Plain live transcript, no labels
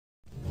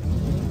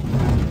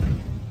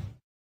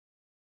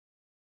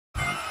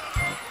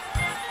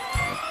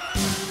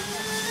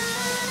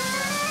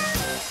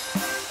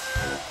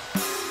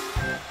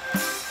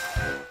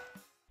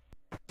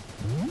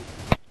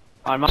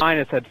On mine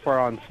it said 4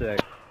 on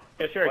 6.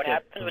 Yeah, sure. What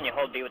happens when you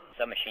hold B with the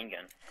submachine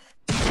gun?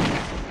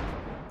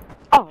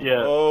 Oh.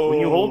 Yeah, when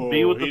you hold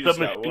B with the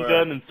submachine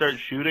gun and start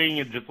shooting,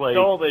 it just like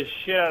stole the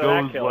shit out of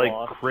that goes kill like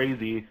loss.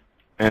 crazy,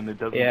 and it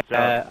doesn't Yeah,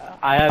 stop.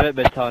 I haven't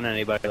been telling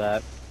anybody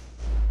that.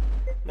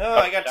 No,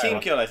 I got team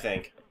killed, I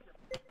think.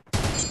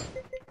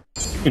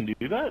 You can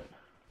do that?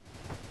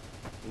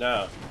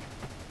 No.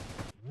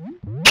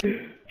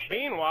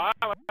 Meanwhile,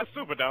 at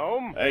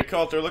Superdome. Hey,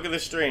 Coulter, look at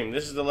this stream.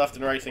 This is the left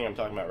and right thing I'm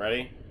talking about.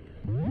 Ready?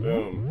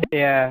 Boom.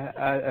 Yeah,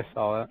 I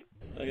saw it.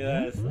 Look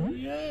at that.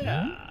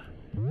 Yeah.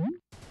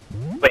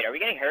 Wait, are we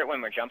getting hurt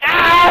when we're jumping?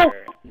 Ow!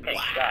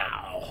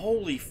 Wow.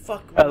 Holy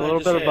fuck. A little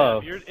bit of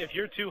both. If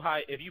you're too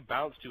high, if you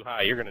bounce too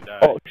high, you're gonna die.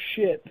 Oh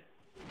shit.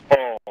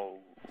 Oh.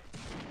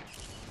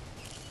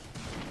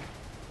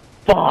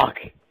 Fuck.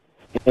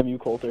 Damn you,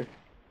 Coulter.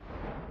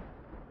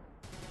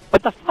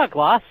 What the fuck,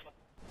 Lost?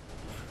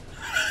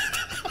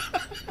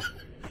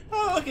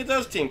 Oh, look, it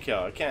does team kill.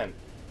 I can.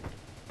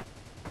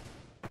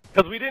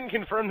 Because we didn't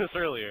confirm this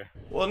earlier.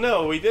 Well,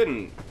 no, we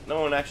didn't.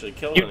 No one actually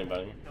killed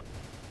anybody.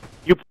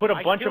 You put a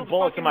bunch of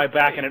bullets in my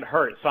back and it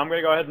hurt, so I'm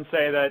gonna go ahead and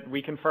say that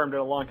we confirmed it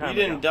a long time ago.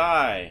 You didn't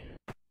die.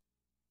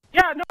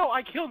 Yeah, no,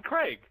 I killed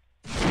Craig.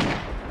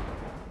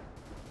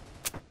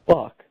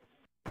 Fuck.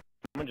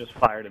 Someone just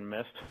fired and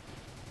missed.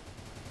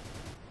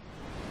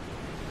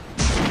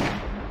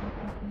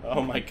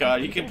 Oh my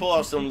god, you can pull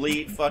off some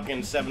elite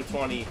fucking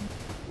 720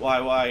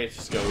 YY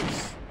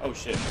scopes. Oh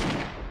shit.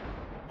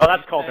 Oh,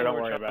 that's Coulter,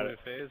 don't worry about it.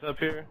 Phase up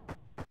here.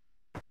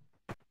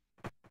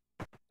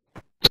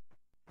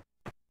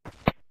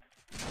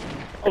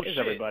 Oh shit,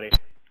 everybody.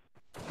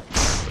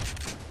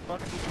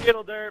 Fucking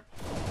Skittle Derp.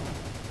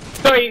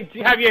 So,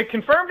 have you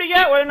confirmed it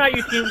yet, whether or not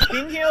you team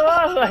kill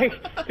us?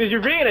 Like, because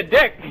you're being a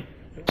dick.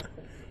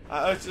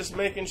 I was just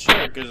making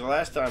sure, because the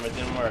last time it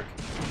didn't work.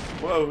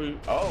 Whoa,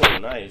 oh,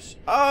 nice.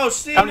 Oh,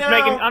 see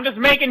I'm just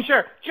making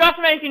sure. Just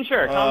making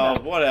sure. Calm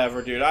down.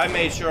 Whatever, dude. I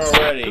made sure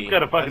already. Just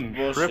got a fucking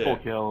triple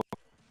kill.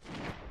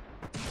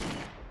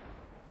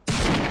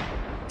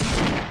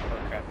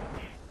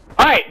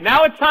 Alright,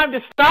 now it's time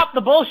to stop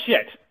the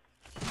bullshit.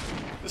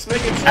 Just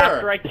making sure.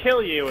 After I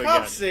kill you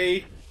again.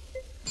 See.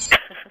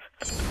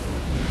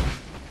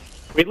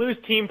 We lose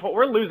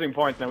we're losing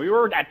points now. We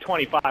were at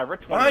 25. We're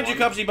at 21. Behind you,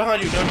 Cupsy,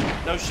 behind you.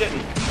 No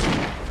shitting.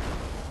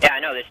 Yeah, I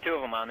know. There's 2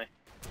 of them on me.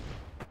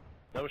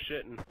 No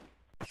shitting.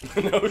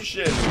 No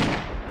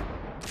shitting.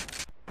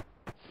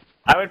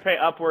 I would pay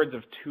upwards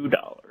of $2.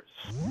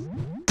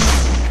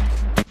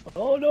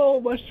 Oh no,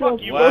 mushroom.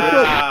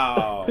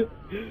 Wow.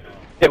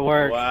 It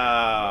worked.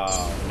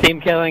 Wow.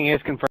 Team killing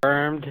is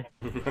confirmed.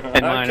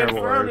 And I minor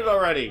confirmed wars. it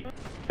already.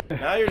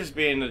 Now you're just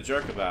being a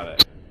jerk about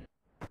it.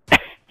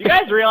 You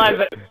guys realize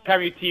that every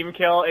time you team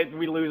kill,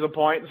 we lose a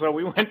point, so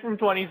we went from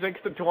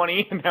 26 to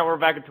 20, and now we're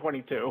back at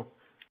 22.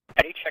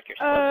 How do you check your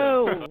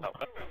Oh. Never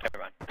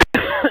mind.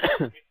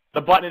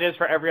 The button it is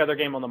for every other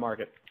game on the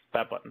market.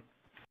 That button.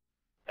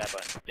 That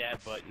button.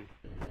 That button.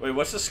 Wait,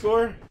 what's the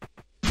score?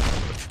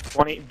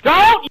 20.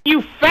 Don't,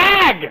 you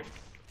fag!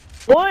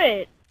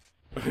 What?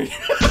 No, you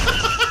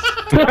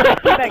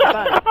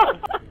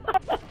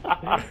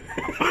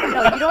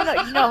don't know.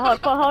 No,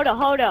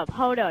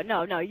 hold up.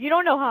 No, you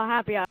don't know how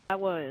happy I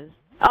was.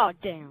 Oh,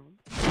 damn.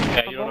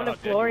 Yeah, The moment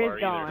of glory is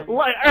gone.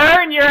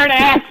 Ern, you're an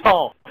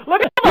asshole!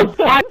 Look at all the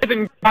bullets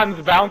and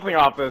guns bouncing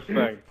off this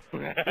thing.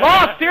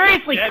 Law,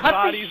 seriously, Dead cut the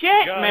bodies,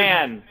 shit, guns.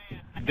 man!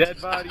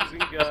 Dead bodies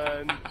and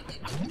guns.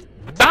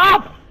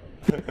 Stop!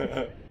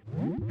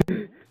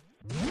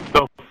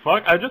 The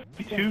fuck? I just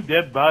see 2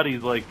 dead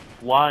bodies like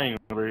flying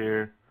over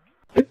here.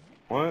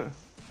 What?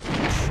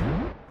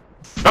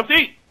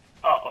 Cupsy!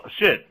 Oh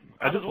shit!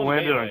 I just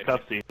landed on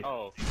Cupsy.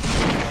 Oh.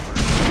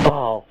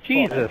 Oh,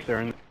 Jesus,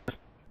 Ern.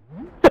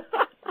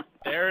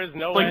 There is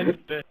no end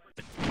to this.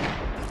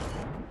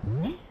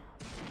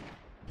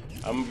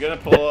 I'm gonna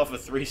pull off a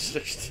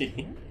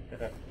 360.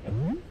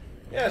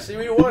 Yeah, see,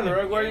 we won. What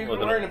are you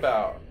worrying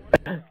about?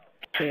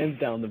 Hands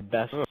down the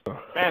best.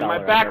 Man, my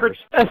back hurts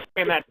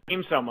in that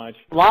team so much.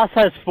 Loss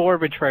has 4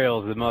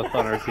 betrayals, the most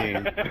on our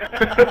team.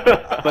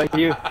 But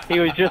he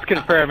was just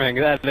confirming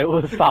that it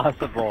was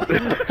possible.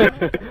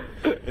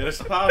 It is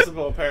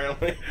possible,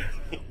 apparently.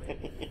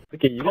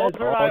 Okay, you guys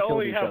Coulter, all I killed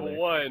only each have other.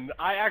 1.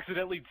 I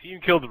accidentally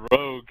team killed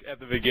Rogue at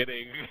the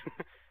beginning.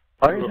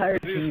 Our entire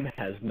team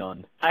has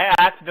none. I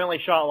accidentally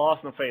shot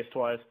Loss in the face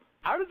twice.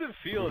 How does it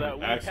feel that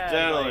we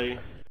Accidentally.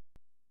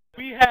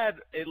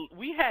 had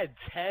we had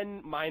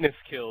 10 minus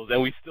kills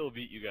and we still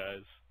beat you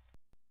guys?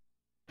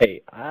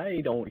 Hey,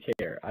 I don't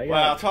care. I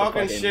Wow, got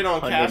talking fucking shit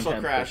on Castle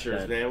 110%.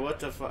 Crashers, man. What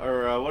the fuck?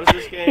 Or, what is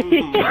this game?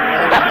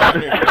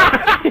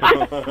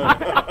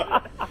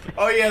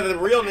 Oh, yeah, the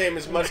real name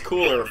is much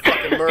cooler.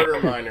 Fucking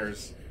Murder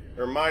Miners.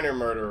 Or Minor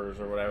Murderers,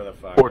 or whatever the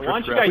fuck. Why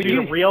don't you guys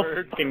use a real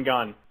fucking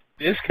gun?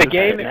 The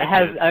game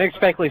has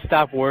unexpectedly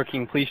stopped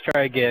working. Please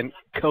try again.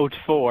 Code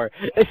 4.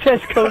 It says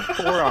code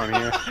 4 on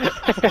here.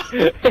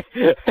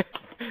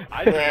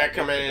 Yeah,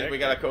 come in. We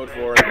got a code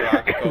 4 in the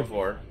block. Code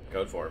 4.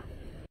 Code 4.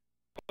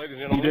 Ladies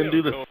and gentlemen, You didn't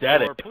do the code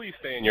static. 4. Please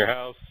stay in your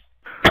house.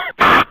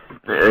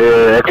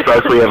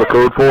 Express, we have a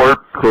code 4.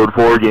 Code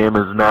 4 game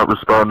is not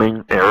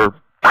responding. Error.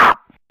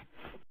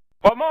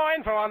 For more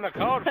info on the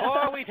Code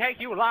 4, we take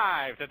you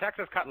live to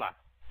Texas Cutler.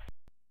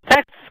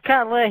 Texas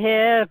Cutler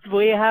here.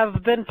 We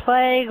have been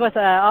playing with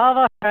all of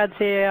our friends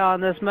here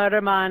on this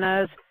Murder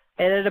Miners,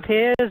 and it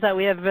appears that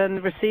we have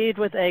been received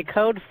with a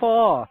Code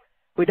 4.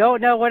 We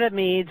don't know what it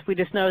means, we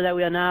just know that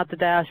we are now at the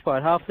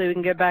dashboard. Hopefully we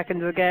can get back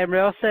into the game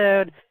real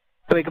soon,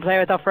 so we can play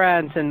with our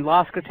friends and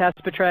lost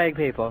contest betraying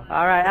people.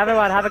 Alright,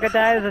 everyone, have a good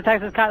day. This is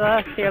Texas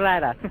Cutler. See you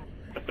later.